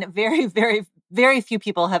are, very, very, very few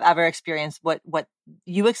people have ever experienced what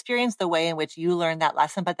you experienced, the way in which you learned that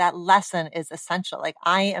lesson, but that lesson is essential. Like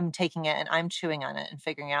I am taking it and I'm chewing on it and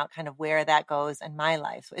figuring out kind of where that goes in my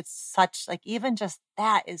life. So it's such like, even just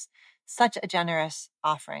that is such a generous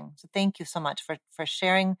offering. So thank you so much for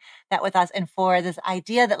sharing that with us, and for this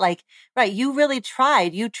idea that like, right, you really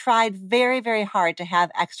tried. You tried very, very hard to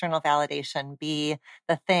have external validation be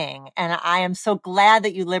the thing. And I am so glad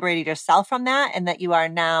that you liberated yourself from that, and that you are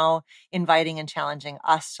now inviting and challenging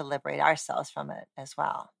us to liberate ourselves from it as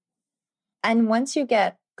well. And once you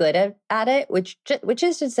get good at it, which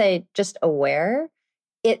is to say just aware,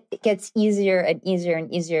 it gets easier and easier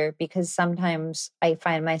and easier, because sometimes I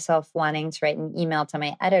find myself wanting to write an email to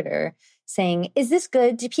my editor saying, is this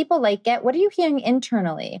good? Do people like it? What are you hearing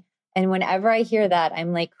internally? And whenever I hear that,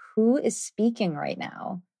 I'm like, who is speaking right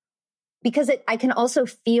now? Because I can also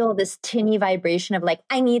feel this tinny vibration of like,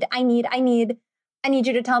 I need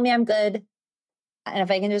you to tell me I'm good. And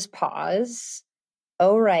if I can just pause,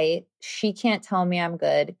 oh, right, she can't tell me I'm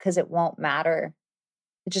good because it won't matter.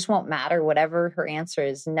 It just won't matter. Whatever her answer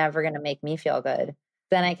is never going to make me feel good.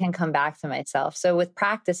 Then I can come back to myself. So with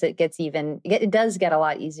practice, it does get a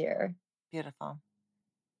lot easier. Beautiful.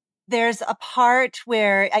 There's a part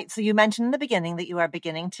where, so you mentioned in the beginning that you are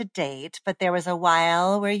beginning to date, but there was a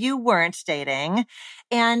while where you weren't dating,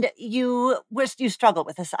 and you struggled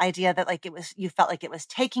with this idea that like you felt like it was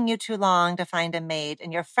taking you too long to find a mate,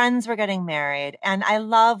 and your friends were getting married. And I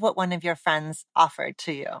love what one of your friends offered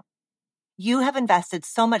to you. You have invested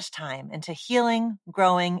so much time into healing,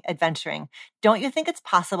 growing, adventuring. Don't you think it's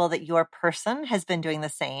possible that your person has been doing the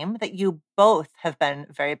same, that you both have been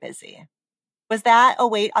very busy? Was that a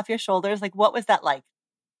weight off your shoulders? Like, what was that like?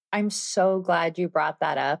 I'm so glad you brought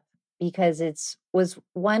that up, because was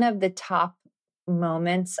one of the top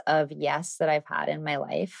moments of yes that I've had in my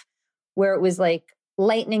life, where it was like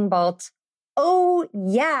lightning bolt. Oh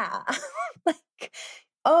yeah. Like,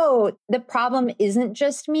 oh, the problem isn't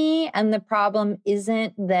just me. And the problem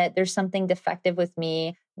isn't that there's something defective with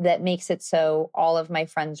me that makes it so all of my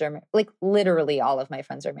friends are like literally all of my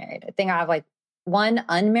friends are married. I think I have like one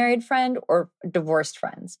unmarried friend or divorced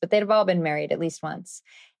friends, but they've all been married at least once.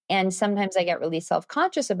 And sometimes I get really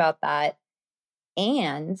self-conscious about that.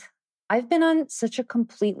 And I've been on such a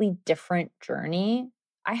completely different journey.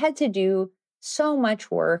 I had to do so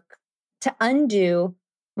much work to undo,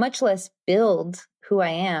 much less build who I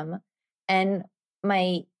am. And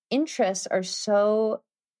my interests are so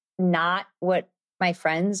not what my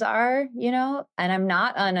friends are, and I'm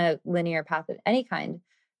not on a linear path of any kind.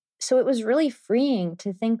 So it was really freeing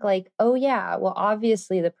to think like, oh yeah, well,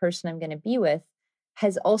 obviously the person I'm going to be with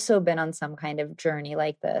has also been on some kind of journey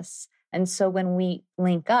like this. And so when we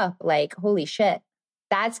link up, like, holy shit,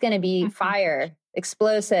 that's going to be fire,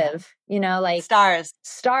 explosive, like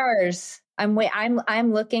stars.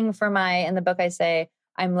 I'm looking for in the book I say,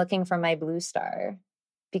 I'm looking for my blue star,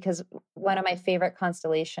 because one of my favorite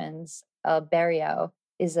constellations, Berio,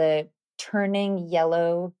 is a turning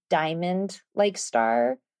yellow diamond like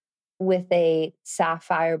star with a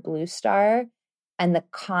sapphire blue star, and the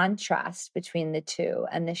contrast between the two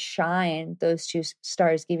and the shine those two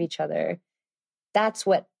stars give each other. That's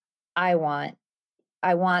what I want.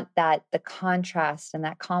 I want that, the contrast and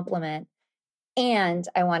that complement. And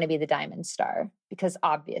I want to be the diamond star, because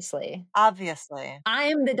obviously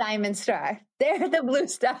I'm the diamond star. They're the blue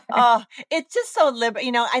star. Oh, it's just so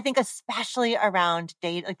I think especially around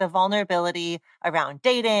like the vulnerability around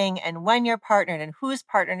dating and when you're partnered and who's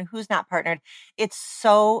not partnered, it's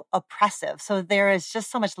so oppressive. So there is just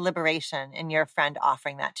so much liberation in your friend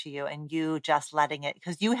offering that to you, and you just letting it,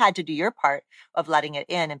 because you had to do your part of letting it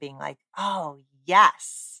in and being like, oh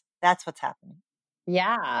yes, that's what's happening.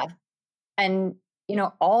 Yeah. And,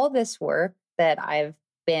 all this work that I've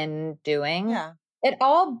been doing, it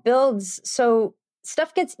all builds. So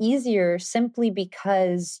stuff gets easier simply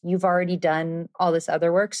because you've already done all this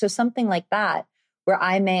other work. So something like that, where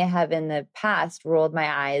I may have in the past rolled my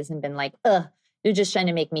eyes and been like, ugh, you're just trying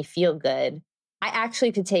to make me feel good, I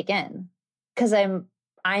actually could take in, because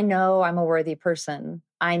I know I'm a worthy person.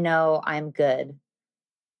 I know I'm good.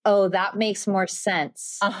 Oh, that makes more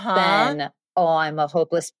sense than, oh, I'm a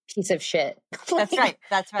hopeless piece of shit. That's right.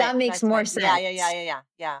 That makes more sense.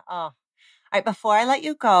 Yeah. Oh, all right. Before I let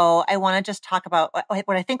you go, I want to just talk about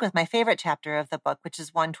what I think was my favorite chapter of the book, which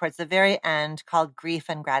is one towards the very end called Grief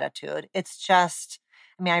and Gratitude. It's just,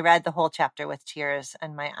 I read the whole chapter with tears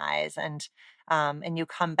in my eyes, and you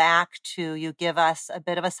come back you give us a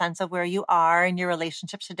bit of a sense of where you are in your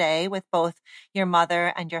relationship today with both your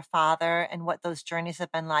mother and your father, and what those journeys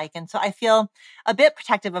have been like. And so I feel a bit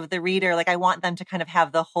protective of the reader. Like I want them to kind of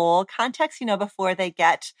have the whole context, before they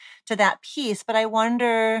get to that piece. But I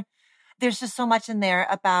wonder, there's just so much in there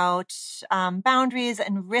about boundaries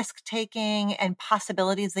and risk taking and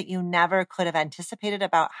possibilities that you never could have anticipated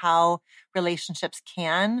about how relationships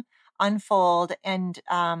can unfold. And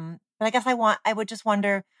but I guess I would just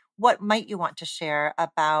wonder, what might you want to share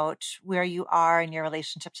about where you are in your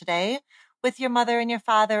relationship today with your mother and your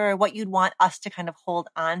father, or what you'd want us to kind of hold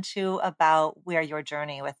on to about where your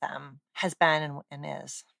journey with them has been and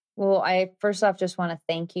is? Well, I first off just want to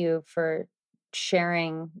thank you for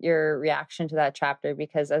sharing your reaction to that chapter,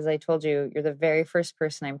 because as I told you, you're the very first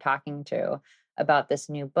person I'm talking to about this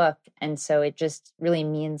new book. And so it just really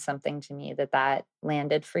means something to me that that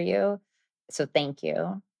landed for you. So thank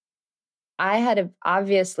you. I had a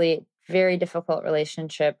obviously very difficult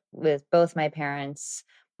relationship with both my parents.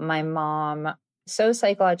 My mom, so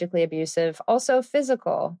psychologically abusive, also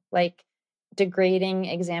physical, like degrading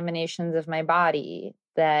examinations of my body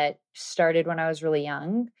that started when I was really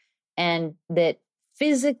young, and that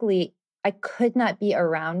physically I could not be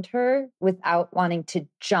around her without wanting to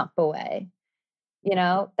jump away.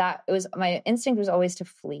 That it was my instinct was always to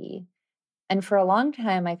flee. And for a long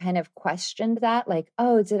time, I kind of questioned that, like,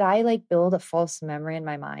 oh, did I like build a false memory in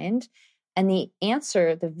my mind? And the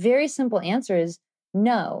very simple answer is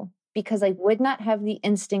no, because I would not have the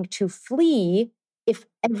instinct to flee if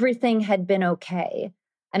everything had been okay.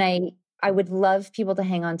 And I would love people to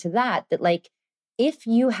hang on to that like, if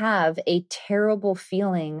you have a terrible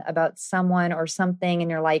feeling about someone or something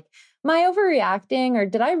and you're like, am I overreacting or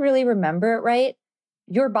did I really remember it right?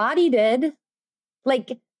 Your body did.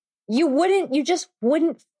 Like, you just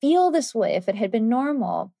wouldn't feel this way if it had been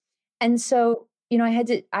normal. And so,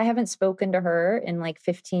 I haven't spoken to her in like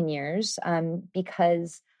 15 years,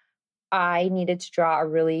 because I needed to draw a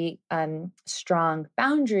really strong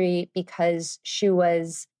boundary, because she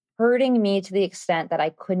was hurting me to the extent that I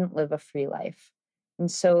couldn't live a free life.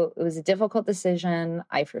 And so it was a difficult decision.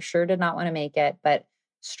 I for sure did not want to make it, but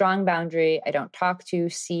strong boundary. I don't talk to,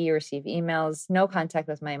 see, or receive emails, no contact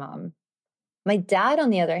with my mom. My dad, on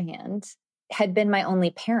the other hand, had been my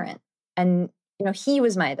only parent. And, he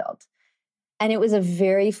was my adult. And it was a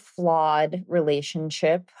very flawed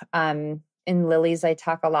relationship. In Lily's, I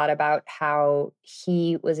talk a lot about how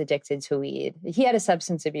he was addicted to weed. He had a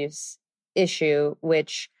substance abuse issue,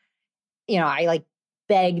 which, I like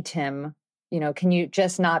begged him, can you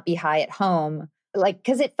just not be high at home? Like,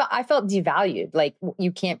 because I felt devalued. Like,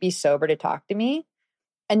 you can't be sober to talk to me.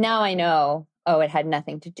 And now I know, oh, it had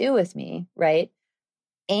nothing to do with me, right?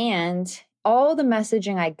 And all the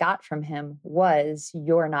messaging I got from him was,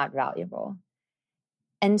 you're not valuable.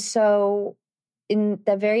 And so in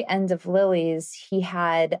the very end of Lily's, he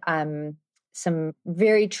had some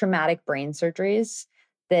very traumatic brain surgeries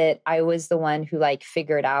that I was the one who like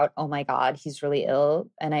figured out, oh my God, he's really ill.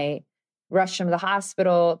 And I rushed him to the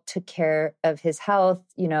hospital, took care of his health,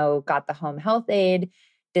 got the home health aid,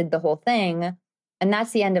 did the whole thing. And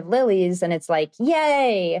that's the end of Lily's. And it's like,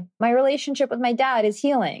 yay, my relationship with my dad is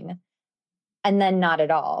healing. And then not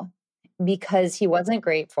at all, because he wasn't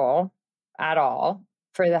grateful at all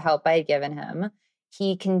for the help I had given him.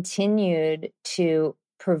 He continued to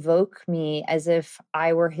provoke me as if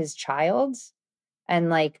I were his child and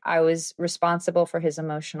like I was responsible for his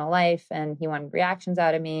emotional life, and he wanted reactions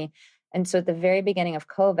out of me. And so at the very beginning of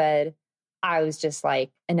COVID, I was just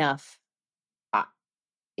like, enough. I,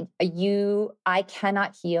 I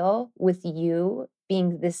cannot heal with you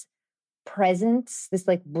being this presence, this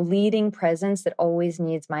like bleeding presence that always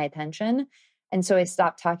needs my attention. And so I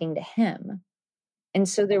stopped talking to him. And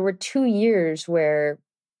so there were 2 years where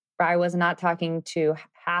I was not talking to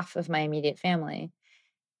half of my immediate family.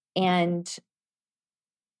 And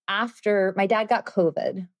after my dad got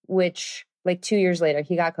COVID, which like 2 years later,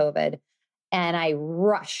 he got COVID, and I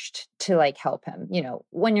rushed to like help him.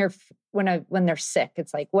 When they're sick,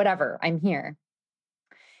 it's like, whatever, I'm here.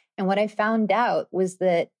 And what I found out was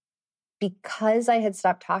that because I had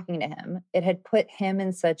stopped talking to him, it had put him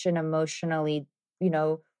in such an emotionally,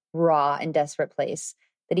 raw and desperate place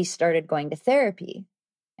that he started going to therapy.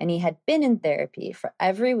 And he had been in therapy for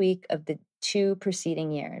every week of the 2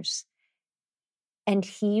 preceding years. And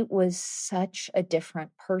he was such a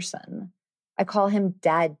different person. I call him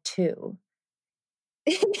Dad too.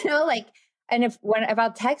 Like, and if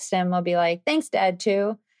I'll text him, I'll be like, thanks, Dad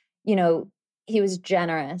too. He was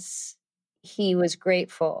generous. He was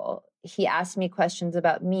grateful. He asked me questions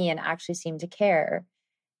about me and actually seemed to care.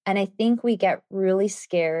 And I think we get really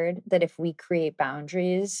scared that if we create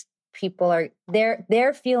boundaries,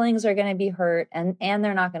 their feelings are going to be hurt and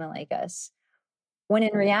they're not going to like us. When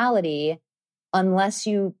in reality, unless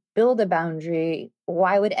you build a boundary,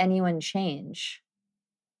 why would anyone change?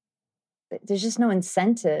 There's just no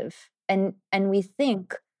incentive. And we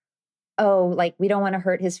think, oh, like we don't want to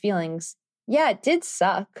hurt his feelings. Yeah, it did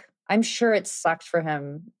suck. I'm sure it sucked for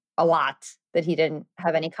him a lot that he didn't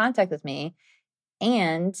have any contact with me.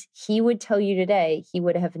 And he would tell you today he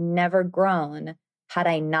would have never grown had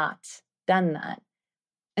I not done that.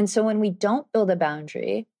 And so when we don't build a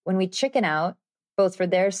boundary, when we chicken out, both for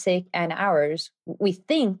their sake and ours, we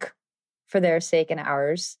think for their sake and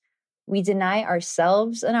ours, we deny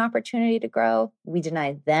ourselves an opportunity to grow. We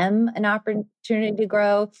deny them an opportunity to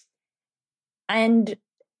grow. And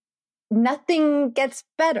nothing gets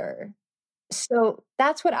better. So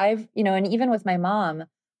that's what I've, and even with my mom,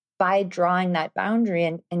 by drawing that boundary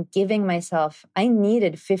and giving myself, I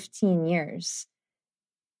needed 15 years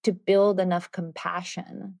to build enough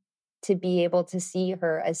compassion to be able to see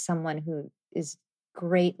her as someone who is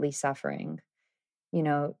greatly suffering.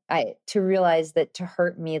 To realize that to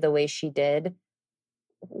hurt me the way she did,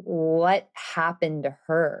 what happened to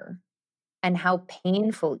her and how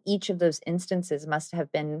painful each of those instances must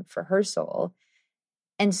have been for her soul.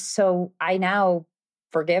 And so I now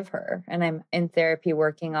forgive her, and I'm in therapy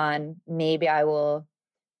working on maybe I will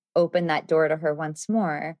open that door to her once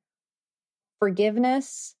more.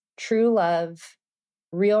 Forgiveness, true love,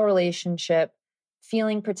 real relationship,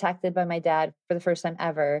 feeling protected by my dad for the first time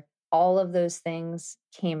ever, all of those things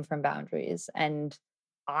came from boundaries and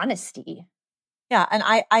honesty. Yeah. And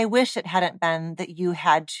I wish it hadn't been that you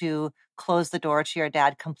had to close the door to your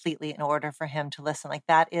dad completely in order for him to listen. Like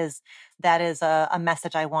that is a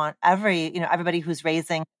message I want everybody who's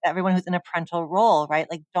raising, everyone who's in a parental role, right?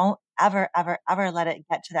 Like don't ever, ever, ever let it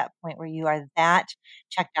get to that point where you are that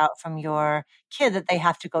checked out from your kid that they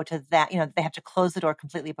have to go to that, they have to close the door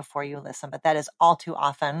completely before you listen. But that is all too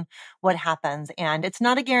often what happens. And it's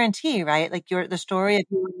not a guarantee, right? Like the story of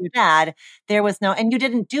you and your dad, there was no, and you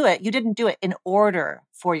didn't do it. You didn't do it in order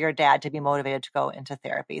for your dad to be motivated to go into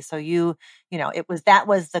therapy. So that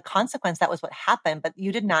was the consequence. That was what happened, but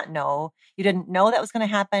you did not know, you didn't know that was going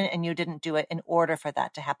to happen, and you didn't do it in order for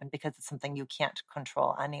that to happen because it's something you can't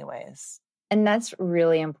control anyways. And that's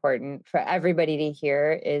really important for everybody to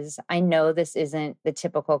hear is I know this isn't the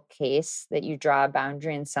typical case that you draw a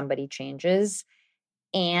boundary and somebody changes.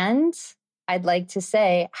 And I'd like to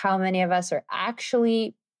say how many of us are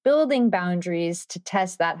actually building boundaries to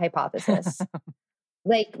test that hypothesis.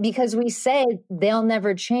 Because we say they'll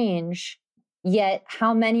never change, yet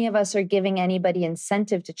how many of us are giving anybody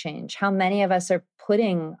incentive to change? How many of us are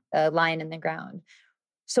putting a line in the ground?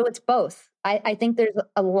 So it's both. I think there's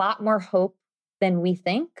a lot more hope than we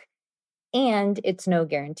think, and it's no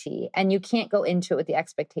guarantee. And you can't go into it with the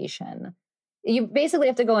expectation. You basically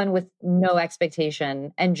have to go in with no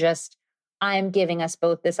expectation and just, I'm giving us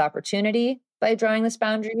both this opportunity by drawing this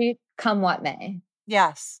boundary, come what may.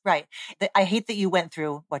 Yes, right. I hate that you went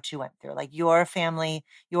through what you went through, like your family,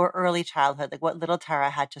 your early childhood, like what little Tara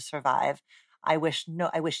had to survive. I wish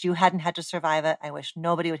you hadn't had to survive it. I wish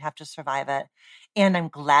nobody would have to survive it. And I'm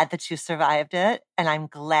glad that you survived it. And I'm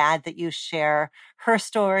glad that you share her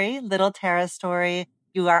story, little Tara's story.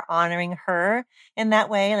 You are honoring her in that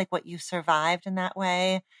way, like what you survived in that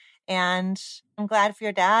way. And I'm glad for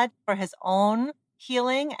your dad, for his own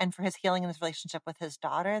healing and for his healing in his relationship with his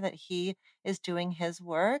daughter, that he is doing his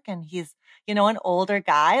work, and he's, an older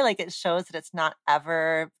guy. Like it shows that it's not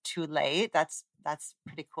ever too late. That's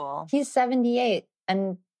pretty cool. He's 78,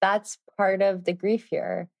 and that's part of the grief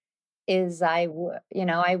here is I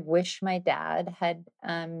wish my dad had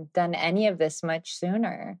done any of this much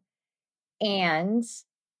sooner. And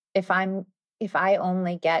if I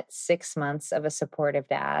only get 6 months of a supportive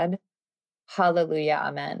dad, hallelujah,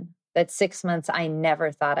 amen. That 6 months I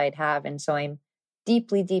never thought I'd have. And so I'm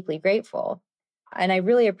deeply, deeply grateful. And I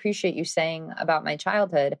really appreciate you saying about my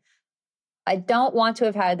childhood. I don't want to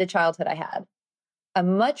have had the childhood I had. I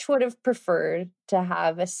much would have preferred to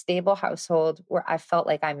have a stable household where I felt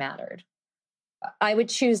like I mattered. I would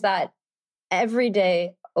choose that every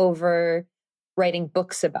day over writing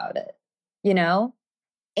books about it,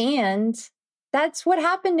 And that's what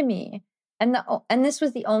happened to me. And this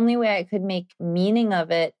was the only way I could make meaning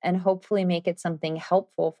of it and hopefully make it something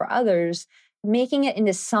helpful for others, making it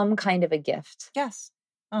into some kind of a gift. Yes.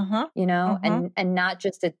 And not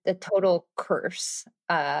just a total curse,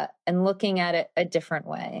 and looking at it a different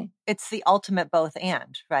way. It's the ultimate both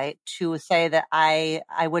and, right? To say that I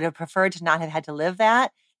would have preferred to not have had to live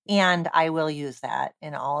that, and I will use that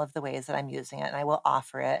in all of the ways that I'm using it, and I will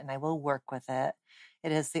offer it, and I will work with it.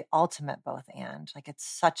 It is the ultimate both and. Like it's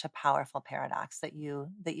such a powerful paradox that you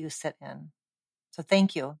sit in. So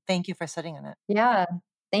thank you for sitting in it. Yeah,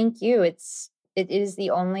 thank you. It is the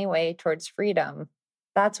only way towards freedom.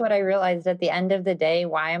 That's what I realized at the end of the day.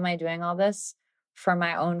 Why am I doing all this? For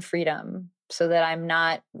my own freedom, so that I'm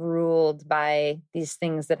not ruled by these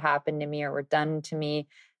things that happened to me or were done to me.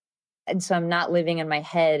 And so I'm not living in my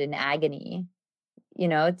head in agony.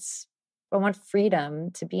 I want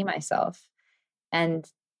freedom to be myself. And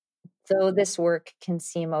though this work can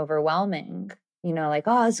seem overwhelming, like,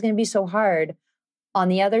 oh, it's going to be so hard, on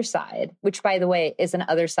the other side, which by the way is an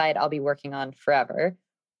other side I'll be working on forever.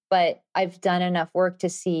 But I've done enough work to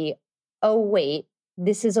see, oh, wait,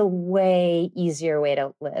 this is a way easier way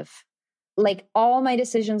to live. Like all my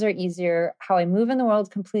decisions are easier. How I move in the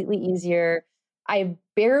world, completely easier. I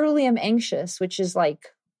barely am anxious, which is like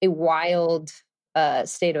a wild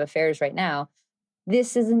state of affairs right now.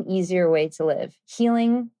 This is an easier way to live.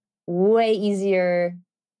 Healing, way easier,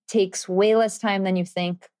 takes way less time than you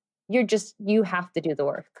think. You have to do the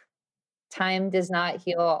work. Time does not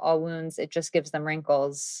heal all wounds. It just gives them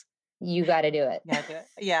wrinkles. You got to do it. Yeah, do it.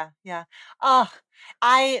 Yeah. Oh,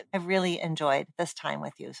 I have really enjoyed this time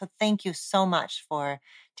with you. So thank you so much for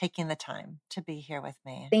taking the time to be here with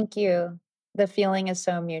me. Thank you. The feeling is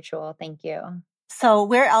so mutual. Thank you. So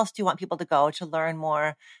where else do you want people to go to learn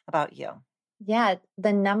more about you? Yeah,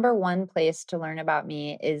 the number one place to learn about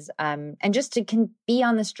me is, and just to be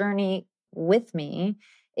on this journey with me,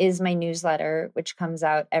 is my newsletter, which comes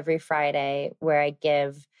out every Friday, where I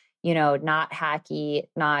give, not hacky,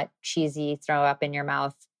 not cheesy, throw up in your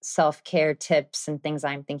mouth self-care tips and things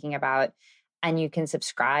I'm thinking about. And you can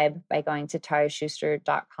subscribe by going to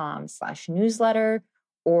taraschuster.com/newsletter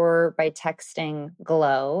or by texting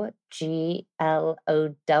GLOW, GLOW,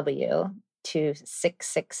 to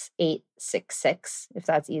 66866, if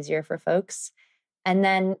that's easier for folks. And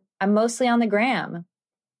then I'm mostly on the gram,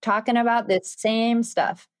 talking about this same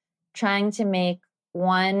stuff, trying to make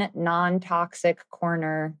one non-toxic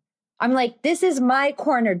corner. I'm like, this is my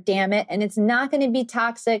corner, damn it. And it's not going to be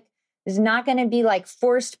toxic. It's not going to be like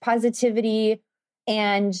forced positivity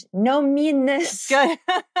and no meanness. Good.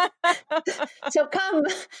 So come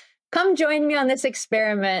join me on this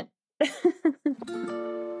experiment.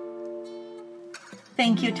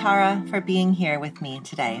 Thank you, Tara, for being here with me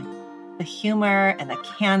today. The humor and the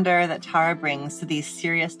candor that Tara brings to these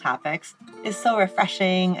serious topics is so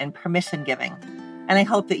refreshing and permission-giving. And I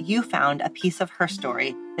hope that you found a piece of her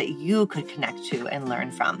story that you could connect to and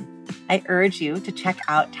learn from. I urge you to check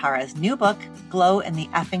out Tara's new book, Glow in the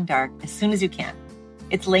Effing Dark, as soon as you can.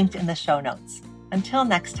 It's linked in the show notes. Until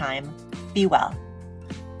next time, be well.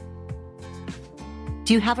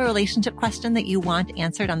 Do you have a relationship question that you want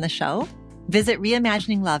answered on the show? Visit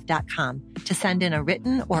reimagininglove.com to send in a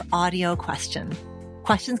written or audio question.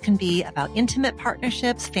 Questions can be about intimate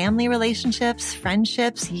partnerships, family relationships,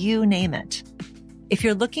 friendships, you name it. If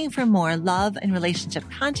you're looking for more love and relationship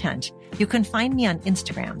content, you can find me on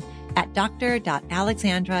Instagram at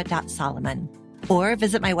dr.alexandra.solomon or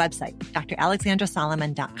visit my website,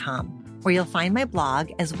 dralexandrasolomon.com, where you'll find my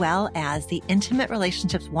blog as well as the Intimate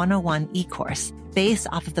Relationships 101 e-course based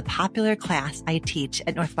off of the popular class I teach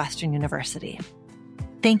at Northwestern University.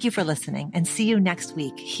 Thank you for listening and see you next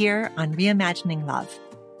week here on Reimagining Love.